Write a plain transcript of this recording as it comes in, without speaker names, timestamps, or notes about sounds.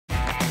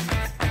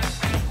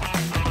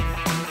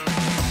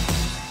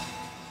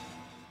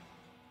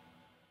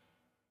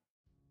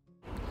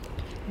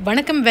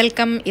வணக்கம்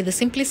வெல்கம். இது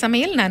சிம்பிளி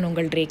சமையல். நான்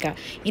உங்கள் ரேகா.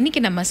 இன்றைக்கி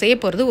நம்ம செய்ய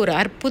போகிறது ஒரு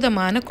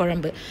அற்புதமான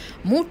குழம்பு.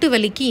 மூட்டு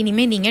வலிக்கு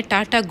இனிமேல் நீங்கள்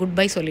டாட்டா குட்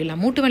பை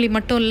சொல்லிடலாம். மூட்டு வலி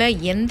மட்டும் இல்லை,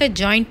 எந்த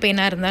ஜாயிண்ட்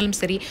பெயினாக இருந்தாலும்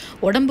சரி,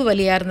 உடம்பு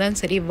வலியாக இருந்தாலும்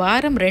சரி,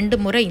 வாரம்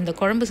 2 முறை இந்த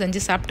குழம்பு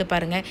செஞ்சு சாப்பிட்டு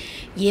பாருங்கள்.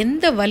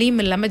 எந்த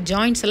வலியும் இல்லாமல்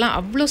ஜாயிண்ட்ஸ் எல்லாம்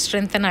அவ்வளோ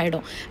ஸ்ட்ரென்தன்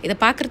ஆகிடும். இதை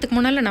பார்க்குறதுக்கு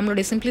முன்னால்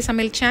நம்மளுடைய சிம்பிளி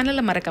சமையல்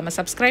சேனலை மறக்காமல்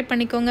சப்ஸ்கிரைப்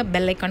பண்ணிக்கோங்க.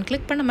 பெல் ஐக்கான்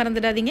கிளிக் பண்ண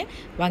மறந்துடாதீங்க.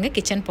 வாங்க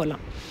கிச்சன்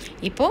போகலாம்.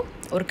 இப்போது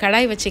ஒரு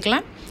கடாய்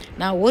வச்சுக்கலாம்.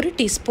 நான் 1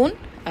 டீஸ்பூன்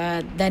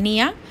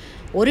தனியா,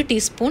 1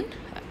 டீஸ்பூன்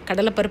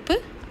கடலைப்பருப்பு,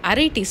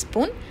 1/2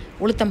 டீஸ்பூன்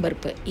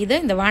உளுத்தம்பருப்பு இதை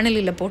இந்த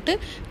வாணலியில் போட்டு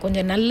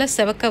கொஞ்சம் நல்லா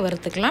செவக்க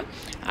வறுத்துக்கலாம்.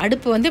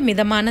 அடுப்பு வந்து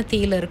மிதமான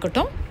தீயில்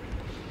இருக்கட்டும்.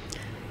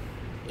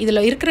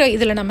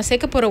 இதில் நம்ம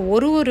சேர்க்க போகிற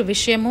ஒரு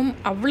விஷயமும்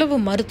அவ்வளவு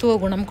மருத்துவ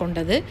குணம்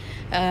கொண்டது.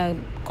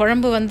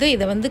 குழம்பு வந்து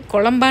இதை வந்து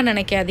குழம்பாக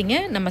நினைக்காதீங்க,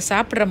 நம்ம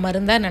சாப்பிட்ற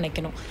மருந்தாக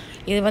நினைக்கணும்.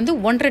 இது வந்து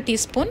 1/2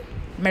 டீஸ்பூன்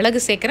மிளகு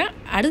சேர்க்குறேன்.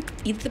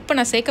 இது இப்போ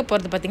நான் சேர்க்க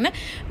போகிறது பார்த்திங்கன்னா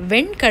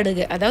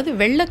வெண்கடுகு, அதாவது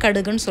வெள்ளை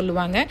கடுகுன்னு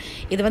சொல்லுவாங்க.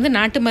 இது வந்து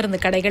நாட்டு மருந்து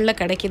கடைகளில்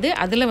கிடைக்கிது.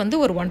 அதில் வந்து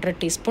ஒரு 1/2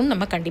 டீஸ்பூன்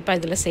நம்ம கண்டிப்பாக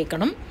இதில்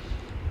சேர்க்கணும்.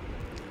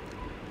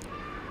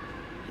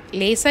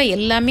 லேசாக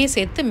எல்லாமே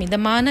சேர்த்து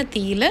மிதமான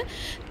தீயில்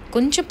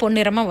கொஞ்சம்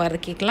பொன்னிறமாக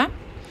வதக்கிக்கலாம்.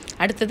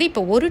 அடுத்தது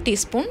இப்போ 1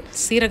 டீஸ்பூன்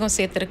சீரகம்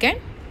சேர்த்துருக்கேன்.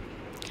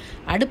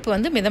 அடுப்பு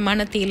வந்து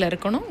மிதமான தீயில்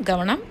இருக்கணும்,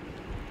 கவனம்.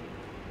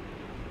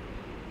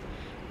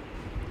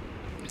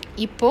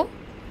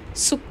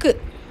 இப்போது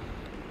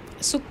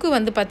சுக்கு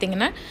வந்து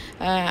பார்த்திங்கன்னா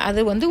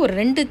அது வந்து ஒரு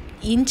 2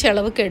 இன்ச்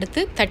அளவுக்கு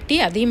எடுத்து தட்டி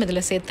அதையும் இதில்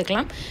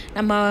சேர்த்துக்கலாம்.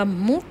 நம்ம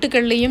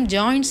மூட்டுகள்லேயும்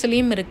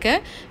ஜாயிண்ட்ஸ்லேயும் இருக்க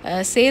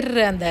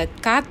சேர்ற அந்த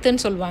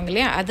காற்றுன்னு சொல்லுவாங்க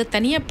இல்லையா, அதை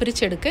தனியாக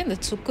பிரித்து எடுக்க இந்த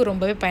சுக்கு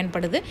ரொம்பவே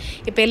பயன்படுது.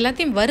 இப்போ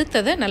எல்லாத்தையும்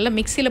வறுத்ததை நல்லா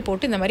மிக்சியில்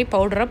போட்டு இந்த மாதிரி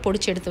பவுடராக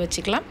பொடிச்சு எடுத்து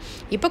வச்சுக்கலாம்.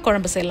 இப்போ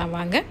குழம்பு செய்யலாம்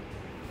வாங்க.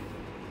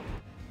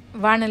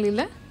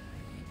 வாணலியில்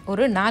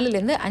ஒரு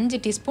 4லேருந்து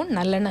 5 டீஸ்பூன்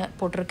நல்லெண்ணெய்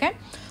போட்டிருக்கேன்.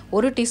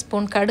 1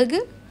 டீஸ்பூன்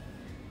கடுகு,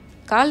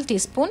 1/4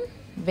 டீஸ்பூன்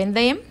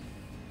வெந்தயம்,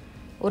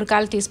 ஒரு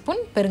 1/4 டீஸ்பூன்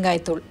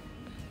பெருங்காயத்தூள்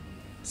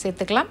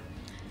சேர்த்துக்கலாம்.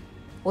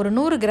 ஒரு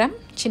 100 கிராம்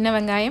சின்ன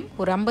வெங்காயம்,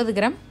 ஒரு 50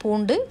 கிராம்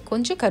பூண்டு,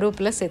 கொஞ்சம்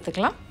கருவேப்பிலை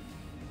சேர்த்துக்கலாம்.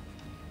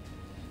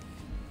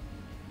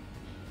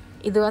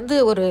 இது வந்து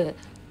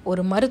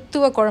ஒரு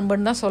மருத்துவ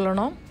குழம்புன்னு தான்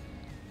சொல்லணும்.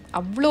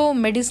 அவ்வளோ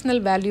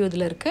மெடிசினல் வேல்யூ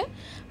இதில் இருக்குது.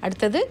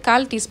 அடுத்தது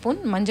 1/4 டீஸ்பூன்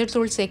மஞ்சள்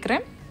தூள்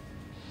சேர்க்குறேன்.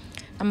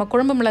 நம்ம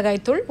குழம்பு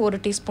மிளகாய் தூள்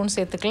 1 டீஸ்பூன்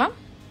சேர்த்துக்கலாம்.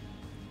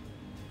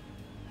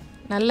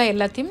 நல்லா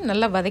எல்லாத்தையும்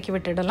நல்லா வதக்கி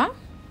விட்டுடலாம்.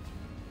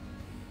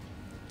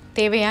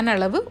 தேவையான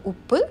அளவு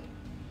உப்பு.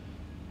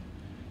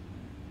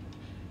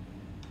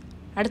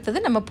 அடுத்தது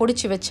நம்ம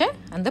பொடிச்சு வச்ச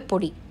அந்த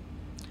பொடி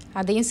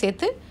அதையும்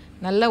சேர்த்து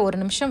நல்லா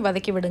 1 நிமிஷம்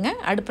வதக்கி விடுங்க.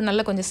 அடுப்பு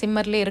நல்லா கொஞ்சம்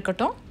சிம்மர்லேயே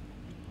இருக்கட்டும்.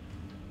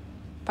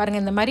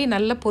 பாருங்கள், இந்த மாதிரி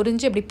நல்லா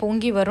பொரிஞ்சு அப்படி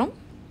பொங்கி வரும்.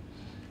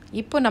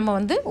 இப்போ நம்ம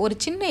வந்து ஒரு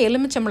சின்ன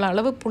எலுமிச்சம்பழம்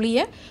அளவு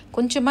புளியை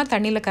கொஞ்சமாக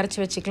தண்ணியில் கரைச்சி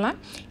வச்சுக்கலாம்.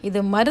 இது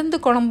மருந்து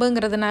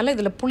குழம்புங்கிறதுனால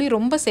இதில் புளி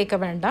ரொம்ப சேர்க்க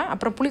வேண்டாம்,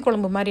 அப்புறம் புளி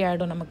குழம்பு மாதிரி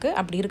ஆகிடும் நமக்கு.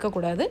 அப்படி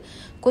இருக்கக்கூடாது.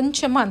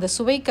 கொஞ்சமாக அந்த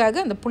சுவைக்காக,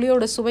 அந்த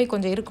புளியோட சுவை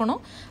கொஞ்சம்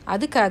இருக்கணும்,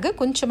 அதுக்காக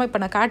கொஞ்சமாக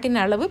இப்போ நான்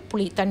காட்டின அளவு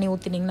புளி தண்ணி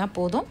ஊற்றினிங்கன்னா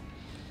போதும்.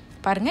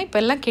 பாருங்கள், இப்போ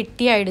எல்லாம்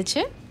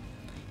கெட்டியாகிடுச்சு.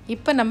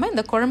 இப்போ நம்ம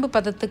இந்த குழம்பு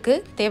பதத்துக்கு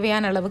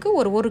தேவையான அளவுக்கு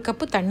ஒரு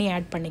கப்பு தண்ணி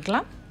ஆட்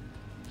பண்ணிக்கலாம்.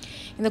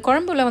 இந்த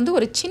குழம்புல வந்து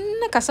ஒரு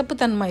சின்ன கசப்பு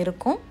தன்மை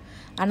இருக்கும்,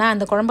 ஆனால்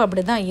அந்த குழம்பு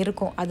அப்படி தான்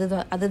இருக்கும்.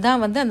 அதுதான்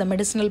வந்து அந்த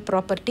மெடிசினல்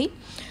ப்ராப்பர்ட்டி.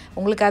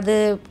 உங்களுக்கு அது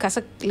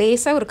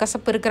லேசாக ஒரு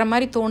கசப்பு இருக்கிற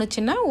மாதிரி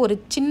தோணுச்சுன்னா ஒரு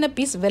சின்ன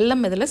பீஸ்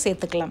வெல்லம் இதில்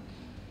சேர்த்துக்கலாம்.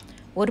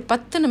 ஒரு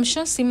 10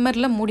 நிமிஷம்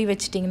சிம்மரில் மூடி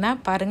வச்சிட்டிங்கன்னா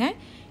பாருங்கள்,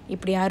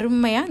 இப்படி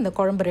அருமையாக இந்த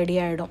குழம்பு ரெடி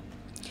ஆகிடும்.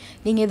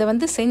 நீங்கள் இதை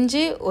வந்து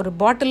செஞ்சு ஒரு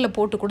பாட்டிலில்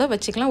போட்டு கூட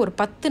வச்சுக்கலாம். ஒரு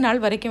 10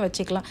 நாள் வரைக்கும்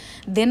வச்சுக்கலாம்.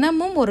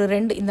 தினமும் ஒரு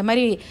 2 இந்த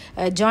மாதிரி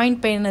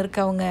ஜாயிண்ட் பெயின்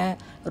இருக்கவங்க,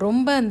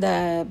 ரொம்ப இந்த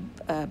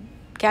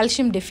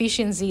கால்சியம்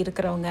டெஃபிஷியன்சி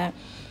இருக்கிறவங்க,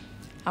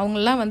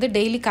 அவங்களாம் வந்து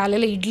டெய்லி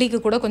காலையில் இட்லிக்கு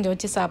கூட கொஞ்சம்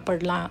வச்சு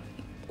சாப்பிடலாம்.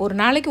 ஒரு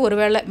நாளைக்கு ஒரு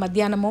வேளை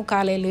மத்தியானமோ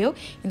காலையிலையோ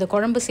இந்த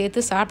குழம்பு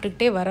சேர்த்து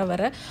சாப்பிட்டுக்கிட்டே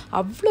வர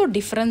அவ்வளோ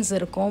டிஃப்ரென்ஸ்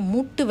இருக்கும்.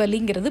 மூட்டு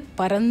வலிங்கிறது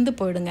பறந்து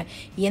போயிடுங்க.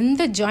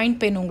 எந்த ஜாயிண்ட்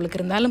பெயின் உங்களுக்கு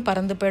இருந்தாலும்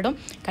பறந்து போயிடும்.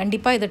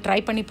 கண்டிப்பாக இதை ட்ரை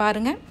பண்ணி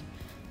பாருங்கள்.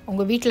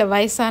 உங்கள் வீட்டில்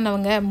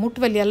வயசானவங்க, மூட்டு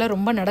வலியால்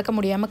ரொம்ப நடக்க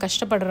முடியாமல்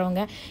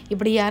கஷ்டப்படுறவங்க,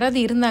 இப்படி யாராவது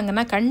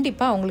இருந்தாங்கன்னா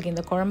கண்டிப்பாக அவங்களுக்கு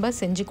இந்த குழம்பை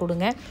செஞ்சு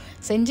கொடுங்க.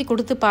 செஞ்சு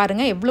கொடுத்து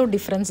பாருங்கள் எவ்வளோ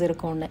டிஃப்ரென்ஸ்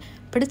இருக்கும்னு.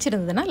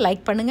 பிடிச்சிருந்ததுன்னா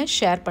லைக் பண்ணுங்கள்,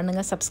 ஷேர்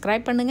பண்ணுங்கள்,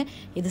 சப்ஸ்கிரைப் பண்ணுங்கள்.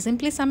 இது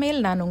சிம்பிளி சமையல்.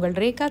 நான் உங்கள்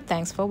ரேகா.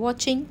 தேங்க்ஸ் ஃபார்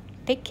வாட்சிங்.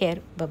 Take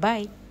care.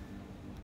 பபாய்.